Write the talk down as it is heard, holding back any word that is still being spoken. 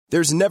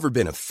There's never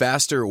been a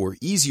faster or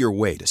easier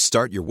way to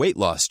start your weight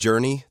loss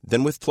journey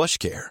than with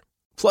PlushCare.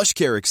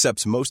 PlushCare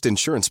accepts most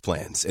insurance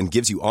plans and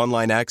gives you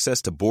online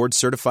access to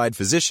board-certified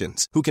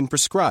physicians who can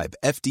prescribe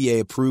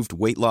FDA-approved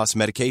weight loss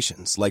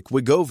medications like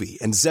Wegovy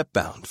and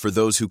Zepbound for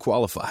those who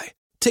qualify.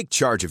 Take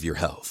charge of your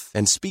health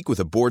and speak with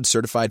a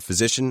board-certified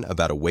physician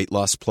about a weight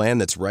loss plan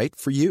that's right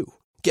for you.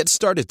 Get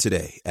started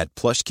today at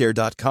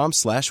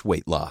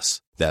plushcare.com/weight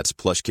loss. That's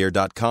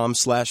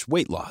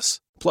plushcare.com/weight loss.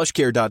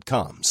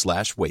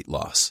 plushcare.com/weight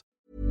loss.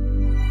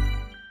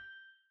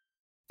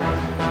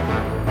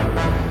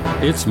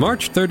 It's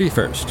March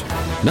 31st,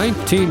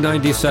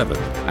 1997,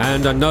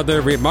 and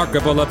another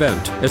remarkable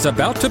event is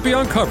about to be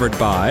uncovered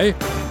by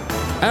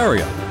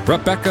Ariel,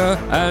 Rebecca,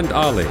 and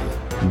Ali,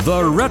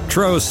 the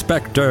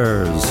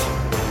Retrospectors.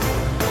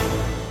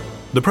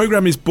 The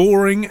programme is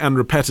boring and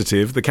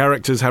repetitive, the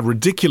characters have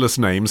ridiculous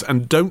names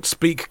and don't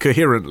speak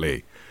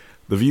coherently.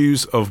 The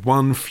views of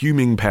one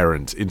fuming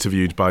parent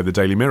interviewed by the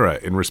Daily Mirror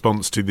in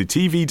response to the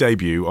TV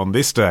debut on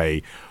this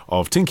day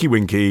of Tinky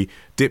Winky,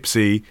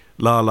 Dipsy,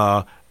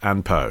 Lala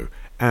and Po,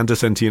 and a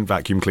sentient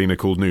vacuum cleaner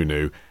called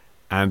Nunu,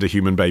 and a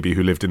human baby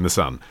who lived in the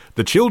sun.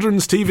 The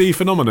children's TV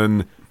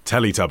phenomenon,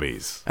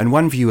 Teletubbies. And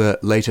one viewer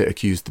later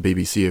accused the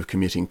BBC of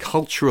committing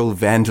cultural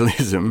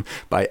vandalism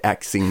by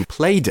axing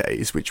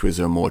Playdays, which was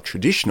a more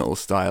traditional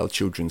style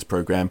children's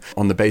programme,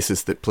 on the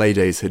basis that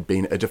Playdays had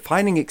been a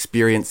defining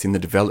experience in the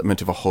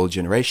development of a whole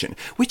generation,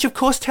 which of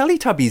course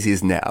Teletubbies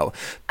is now.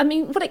 I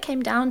mean, what it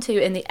came down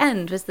to in the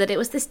end was that it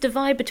was this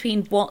divide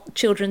between what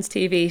children's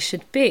TV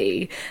should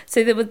be.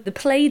 So there was the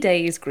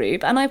Playdays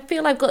group, and I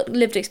feel I've got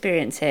lived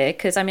experience here,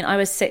 because I mean, I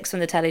was 6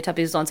 when the Teletubbies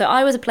was on, so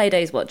I was a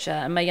Playdays watcher,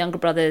 and my younger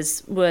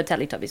brothers were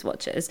Teletubbies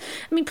watchers.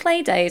 I mean,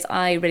 Playdays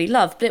I really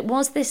loved, but it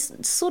was this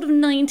sort of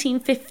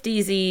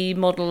 1950s-y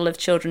model of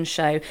children's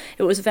show.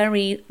 It was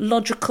very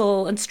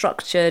logical and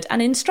structured and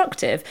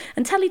instructive,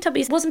 and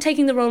Teletubbies wasn't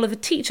taking the role of a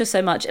teacher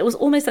so much. It was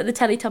almost like the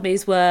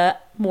Teletubbies were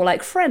more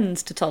like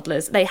friends to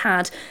toddlers. They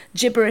had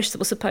gibberish that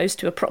was supposed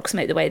to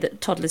approximate the way that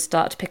toddlers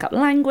start to pick up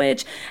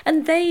language,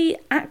 and they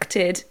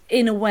acted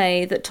in a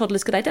way that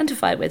toddlers could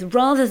identify with,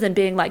 rather than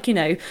being like, you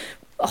know,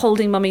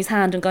 holding mummy's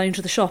hand and going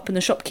to the shop and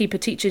the shopkeeper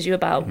teaches you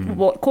about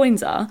what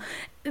coins are.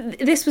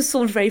 This was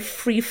sort of very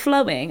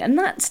free-flowing, and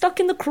that stuck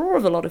in the craw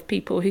of a lot of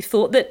people who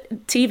thought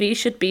that TV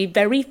should be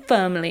very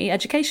firmly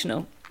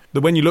educational.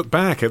 That when you look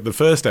back at the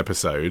first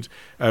episode,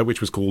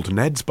 which was called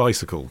Ned's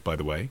Bicycle, by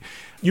the way,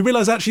 you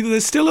realise actually that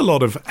there's still a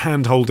lot of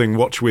hand-holding,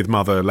 watch with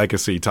mother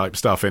legacy type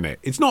stuff in it.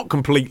 It's not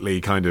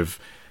completely kind of,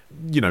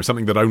 you know,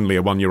 something that only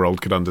a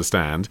 1-year-old could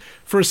understand.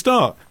 For a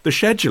start, the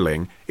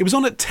scheduling, it was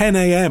on at 10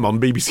 a.m. on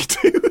BBC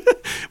Two.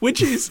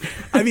 Which is,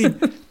 I mean,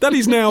 that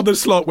is now the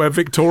slot where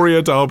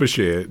Victoria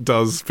Derbyshire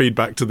does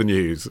feedback to the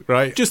news,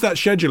 right? Just that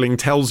scheduling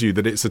tells you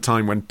that it's a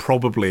time when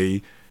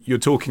probably you're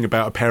talking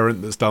about a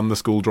parent that's done the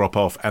school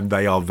drop-off and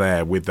they are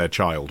there with their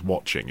child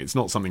watching. It's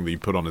not something that you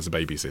put on as a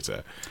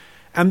babysitter.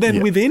 And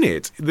then within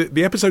it,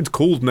 the episode's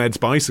called Ned's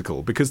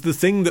Bicycle because the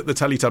thing that the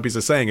Teletubbies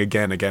are saying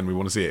again, we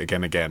want to see it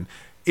again,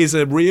 is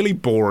a really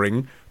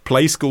boring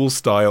play school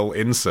style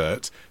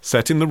insert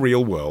set in the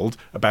real world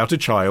about a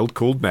child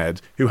called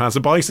Ned who has a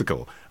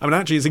bicycle. I mean,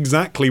 actually, it's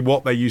exactly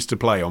what they used to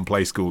play on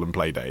Play School and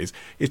Playdays.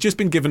 It's just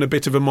been given a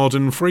bit of a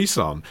modern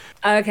frisson.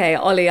 Okay,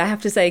 Ollie, I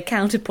have to say,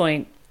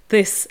 counterpoint.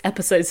 This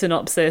episode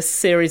synopsis,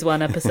 Series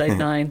 1, Episode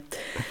 9.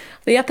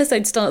 The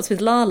episode starts with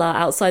Lala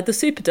outside the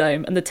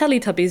Superdome, and the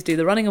Teletubbies do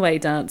the running away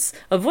dance.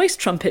 A voice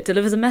trumpet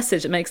delivers a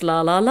message that makes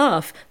Lala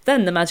laugh.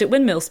 Then the magic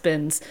windmill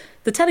spins.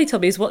 The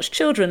Teletubbies watch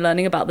children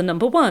learning about the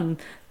number 1.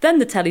 Then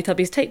the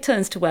Teletubbies take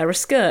turns to wear a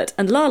skirt,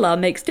 and Lala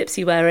makes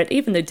Dipsy wear it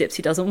even though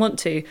Dipsy doesn't want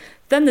to.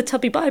 Then the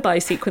Tubby Bye-Bye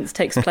sequence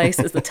takes place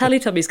as the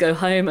Teletubbies go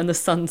home and the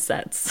sun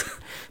sets.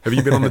 Have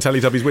you been on the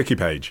Teletubbies wiki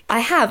page? I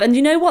have, and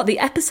you know what? The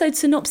episode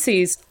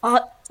synopses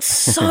are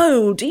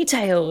so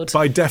detailed.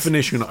 By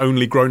definition,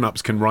 only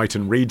grown-ups can write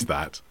and read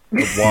that.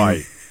 But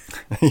why?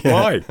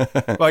 Why?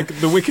 Like,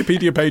 the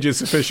Wikipedia page is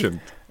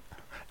sufficient.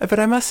 But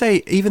I must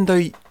say, even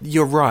though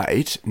you're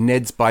right,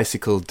 Ned's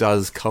Bicycle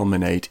does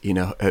culminate in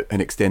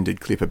an extended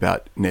clip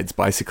about Ned's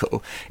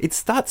bicycle. It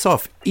starts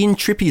off in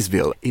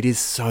Trippiesville. It is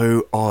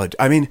so odd.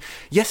 I mean,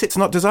 yes, it's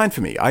not designed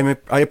for me.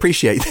 I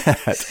appreciate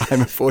that.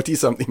 I'm a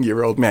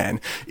 40-something-year-old man.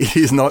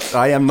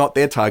 I am not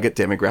their target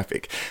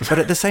demographic. But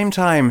at the same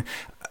time,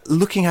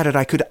 looking at it,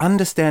 I could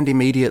understand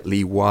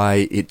immediately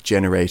why it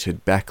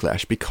generated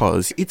backlash,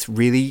 because it's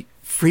really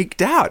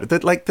freaked out.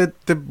 That, like,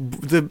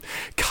 the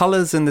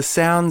colours and the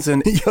sounds,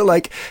 and you're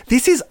like,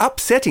 this is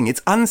upsetting.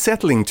 It's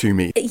unsettling to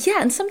me.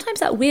 Yeah, and sometimes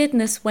that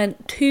weirdness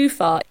went too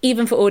far,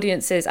 even for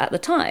audiences at the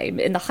time,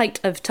 in the height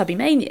of Tubby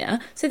Mania.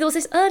 So there was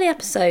this early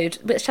episode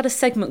which had a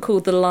segment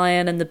called The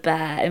Lion and the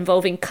Bear,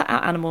 involving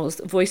cut-out animals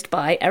voiced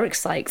by Eric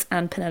Sykes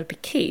and Penelope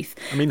Keith.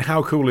 I mean,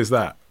 how cool is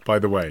that? by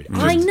the way.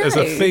 I know. As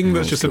a thing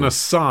that's just an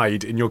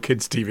aside in your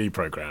kids' TV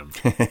program.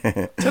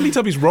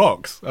 Teletubbies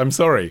rocks. I'm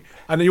sorry.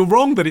 And you're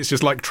wrong that it's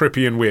just like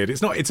trippy and weird.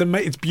 It's not.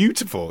 It's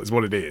beautiful is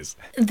what it is.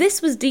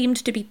 This was deemed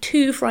to be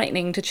too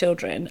frightening to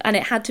children, and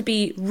it had to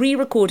be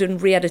re-recorded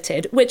and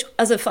re-edited, which,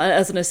 as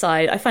an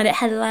aside, I find it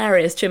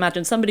hilarious to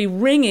imagine somebody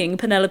ringing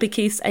Penelope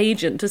Keith's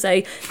agent to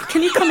say,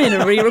 can you come in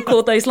and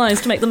re-record those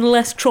lines to make them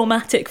less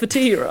traumatic for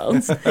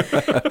 2-year-olds?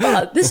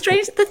 But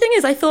the thing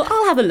is, I thought,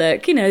 I'll have a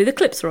look. You know, the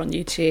clips are on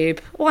YouTube.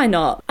 Why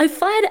not? I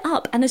fired it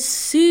up, and as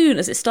soon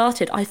as it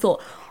started, I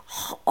thought,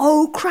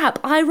 oh crap,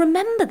 I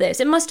remember this.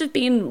 It must have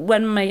been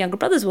when my younger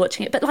brothers were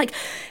watching it, but like,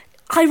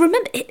 I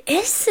remember it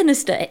is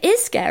sinister, it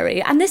is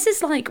scary, and this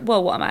is like,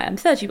 well, what am I? I'm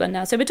 31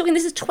 now, so we're talking,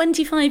 this is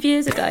 25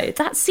 years ago.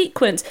 That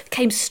sequence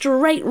came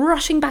straight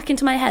rushing back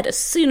into my head as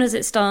soon as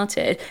it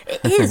started.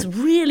 It is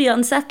really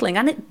unsettling,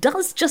 and it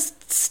does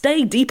just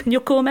stay deep in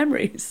your core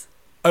memories.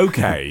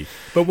 Okay,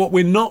 but what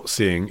we're not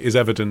seeing is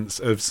evidence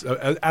of,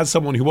 as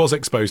someone who was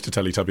exposed to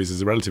Teletubbies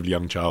as a relatively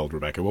young child,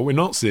 Rebecca, what we're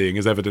not seeing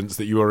is evidence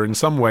that you are in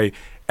some way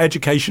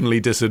educationally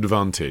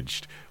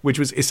disadvantaged, which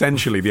was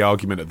essentially the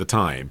argument at the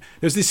time.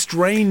 There's this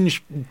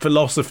strange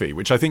philosophy,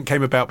 which I think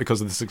came about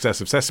because of the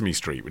success of Sesame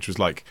Street, which was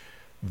like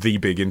the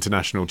big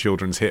international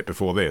children's hit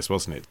before this,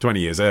 wasn't it? 20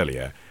 years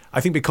earlier.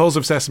 I think because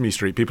of Sesame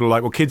Street, people are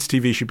like, well, kids'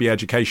 TV should be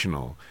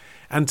educational.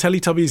 And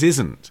Teletubbies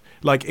isn't.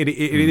 Like, it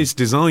is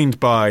designed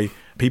by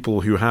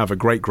people who have a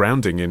great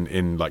grounding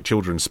in like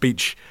children's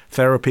speech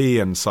therapy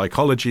and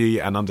psychology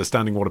and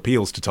understanding what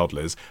appeals to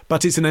toddlers,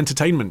 but it's an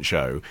entertainment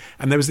show.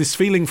 And there was this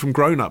feeling from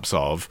grown-ups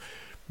of,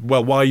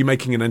 well, why are you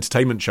making an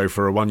entertainment show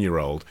for a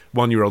 1-year-old?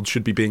 1-year-olds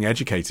should be being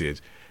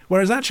educated.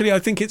 Whereas actually I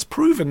think it's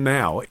proven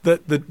now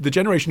that the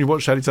generation who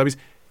watched Teletubbies,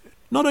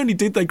 not only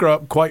did they grow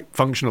up quite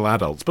functional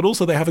adults, but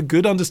also they have a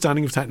good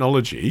understanding of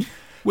technology,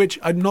 which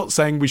I'm not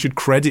saying we should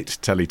credit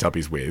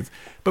Teletubbies with,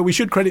 but we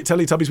should credit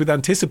Teletubbies with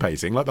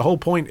anticipating. Like, the whole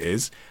point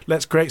is,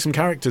 let's create some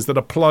characters that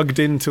are plugged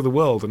into the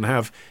world and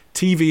have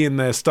TV in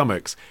their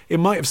stomachs. It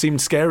might have seemed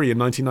scary in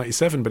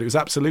 1997, but it was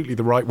absolutely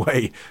the right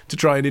way to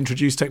try and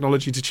introduce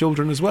technology to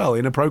children as well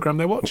in a program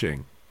they're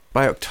watching.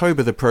 By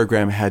October, the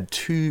program had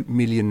 2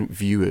 million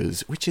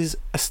viewers, which is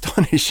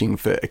astonishing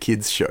for a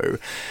kids' show.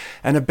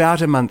 And about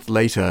a month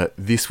later,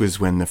 this was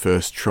when the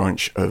first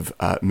tranche of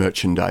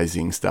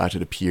merchandising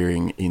started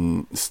appearing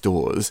in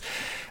stores.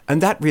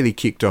 And that really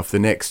kicked off the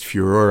next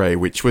furore,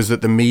 which was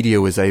that the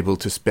media was able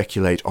to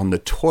speculate on the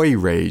toy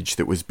rage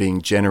that was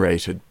being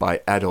generated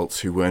by adults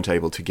who weren't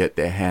able to get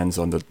their hands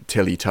on the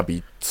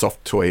Teletubby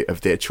soft toy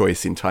of their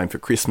choice in time for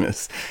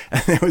Christmas.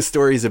 And there were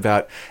stories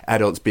about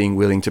adults being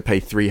willing to pay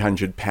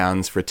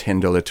 £300 for a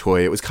 $10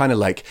 toy. It was kind of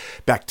like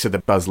back to the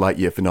Buzz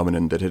Lightyear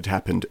phenomenon that had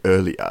happened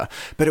earlier.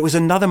 But it was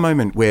another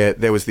moment where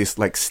there was this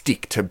like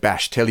stick to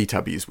bash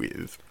Teletubbies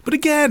with. But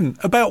again,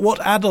 about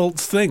what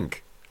adults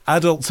think.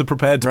 Adults are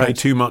prepared to pay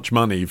too much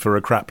money for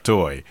a crap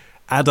toy.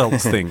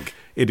 Adults think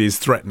it is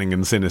threatening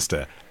and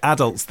sinister.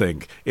 Adults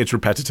think it's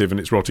repetitive and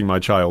it's rotting my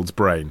child's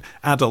brain.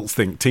 Adults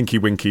think Tinky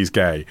Winky's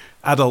gay.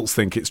 Adults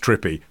think it's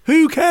trippy.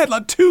 Who cared?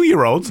 Like,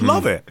 2-year-olds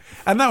love it.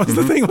 And that was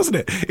the thing, wasn't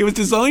it? It was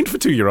designed for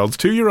 2-year-olds.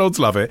 2-year-olds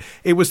love it.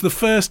 It was the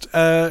first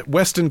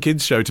Western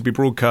kids show to be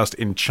broadcast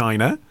in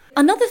China.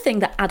 Another thing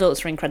that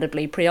adults are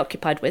incredibly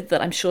preoccupied with, that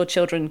I'm sure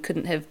children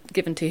couldn't have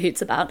given two hoots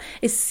about,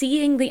 is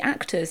seeing the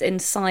actors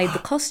inside the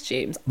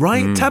costumes.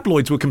 Right?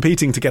 Tabloids were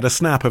competing to get a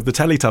snap of the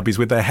Teletubbies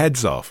with their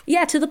heads off.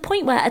 Yeah, to the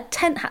point where a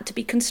tent had to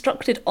be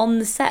constructed on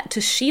the set to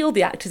shield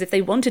the actors if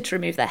they wanted to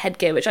remove their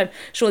headgear, which I'm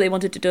sure they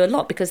wanted to do a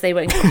lot because they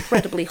were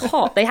incredibly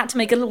hot. They had to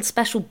make a little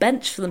special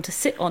bench for them to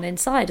sit on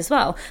inside as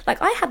well.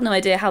 Like, I had no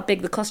idea how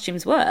big the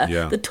costumes were.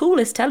 Yeah. The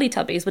tallest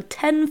Teletubbies were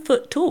 10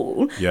 foot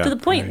tall, to the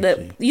point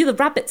that the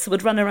rabbits that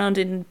would run around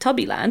in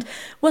Tubbyland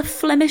were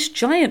Flemish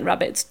giant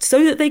rabbits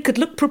so that they could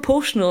look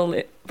proportional,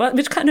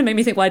 which kind of made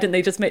me think, why didn't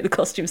they just make the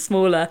costumes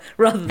smaller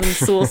rather than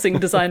sourcing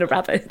designer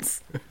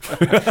rabbits?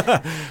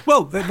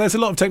 Well, there's a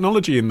lot of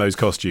technology in those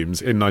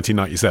costumes in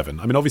 1997.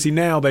 I mean, obviously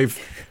now they've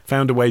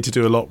found a way to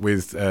do a lot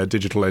with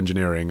digital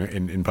engineering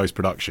in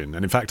post-production.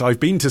 And in fact, I've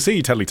been to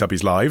see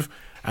Teletubbies live,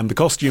 and the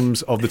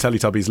costumes of the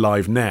Teletubbies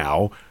live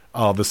now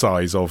are the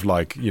size of,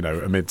 like, you know,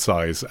 a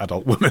mid-size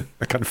adult woman,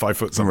 a kind of 5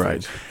 foot something,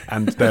 right,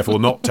 and therefore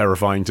not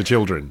terrifying to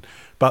children.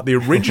 But the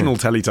original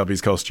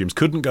Teletubbies costumes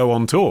couldn't go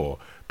on tour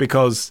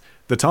because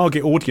the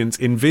target audience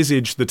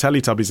envisaged the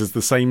Teletubbies as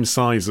the same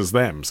size as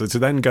them. So to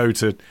then go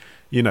to,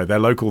 you know, their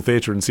local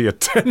theatre and see a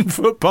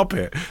 10-foot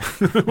puppet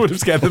would have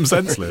scared them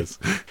senseless.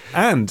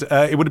 And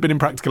it would have been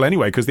impractical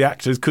anyway because the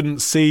actors couldn't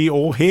see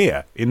or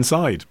hear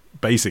inside,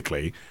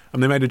 basically.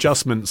 And they made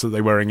adjustments so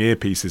they were wearing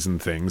earpieces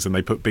and things, and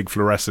they put big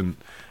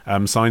fluorescent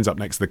signs up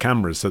next to the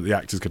cameras so that the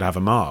actors could have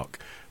a mark.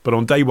 But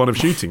on day one of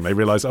shooting, they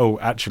realised, oh,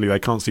 actually, they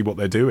can't see what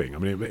they're doing. I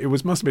mean, it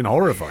must have been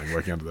horrifying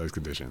working under those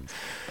conditions.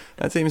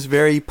 That seems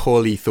very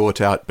poorly thought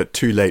out, but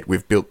too late.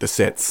 We've built the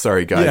sets.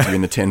 Sorry, guys, you're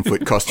in the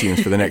 10-foot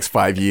costumes for the next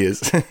 5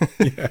 years.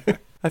 Yeah.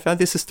 I found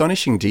this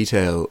astonishing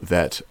detail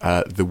that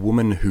the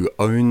woman who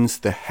owns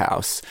the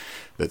house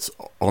that's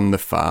on the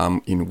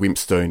farm in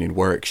Wimpstone in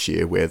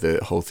Warwickshire, where the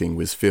whole thing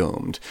was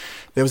filmed,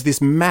 there was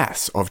this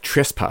mass of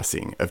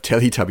trespassing of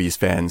Teletubbies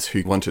fans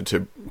who wanted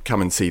to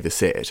come and see the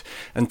set.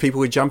 And people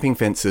were jumping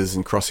fences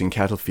and crossing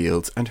cattle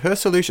fields. And her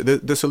solution,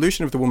 the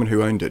solution of the woman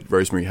who owned it,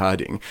 Rosemary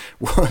Harding,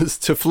 was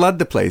to flood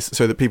the place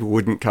so that people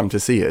wouldn't come to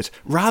see it,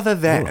 rather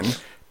than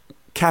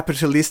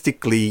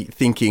capitalistically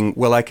thinking,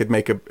 well, I could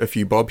make a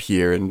few bob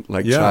here and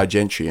charge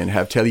entry and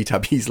have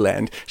Teletubbies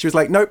land. She was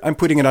like, nope, I'm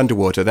putting it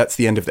underwater. That's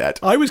the end of that.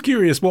 I was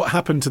curious what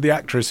happened to the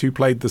actress who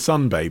played the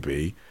Sun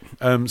Baby.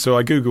 So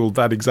I Googled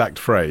that exact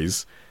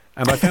phrase,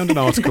 and I found an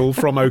article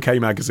from OK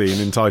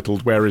Magazine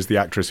entitled, "Where is the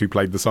actress who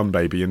played the Sun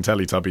Baby in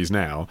Teletubbies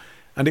now?"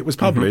 And it was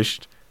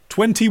published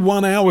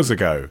 21 hours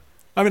ago.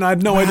 I mean, I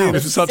had no idea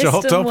this was such a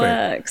hot topic.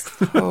 Works.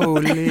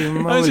 Holy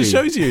moly. It just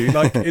shows you,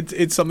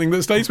 it's something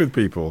that stays with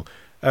people.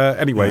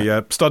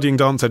 Anyway, studying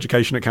dance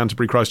education at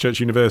Canterbury Christ Church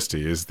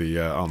University is the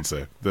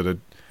answer that a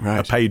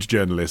paid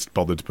journalist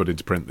bothered to put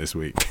into print this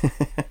week.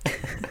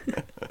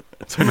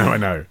 So now I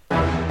know.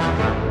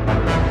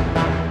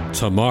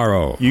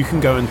 Tomorrow. You can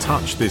go and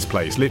touch this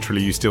place.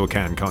 Literally, you still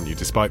can, can't you?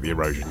 Despite the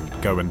erosion.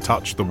 Go and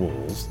touch the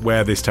walls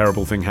where this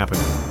terrible thing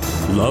happened.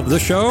 Love the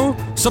show?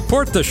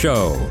 Support the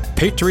show.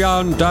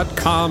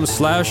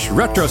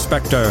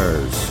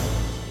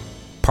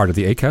 Patreon.com/retrospectors. Part of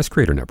the Acast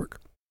Creator Network.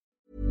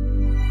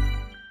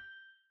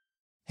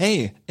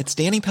 Hey, it's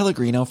Danny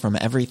Pellegrino from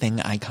Everything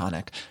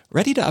Iconic.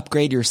 Ready to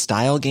upgrade your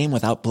style game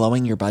without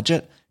blowing your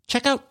budget?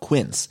 Check out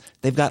Quince.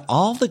 They've got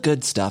all the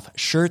good stuff,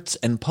 shirts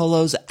and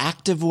polos,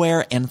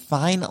 activewear, and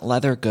fine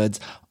leather goods,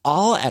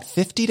 all at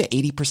 50 to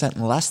 80%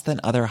 less than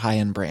other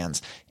high-end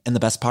brands. And the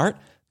best part?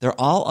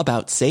 They're all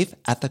about safe,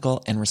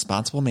 ethical, and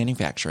responsible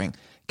manufacturing.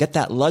 Get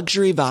that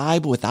luxury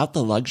vibe without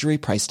the luxury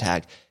price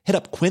tag. Hit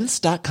up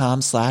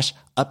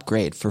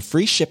quince.com/upgrade for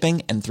free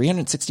shipping and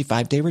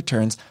 365-day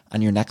returns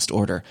on your next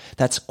order.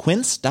 That's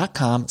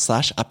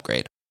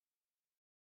quince.com/upgrade.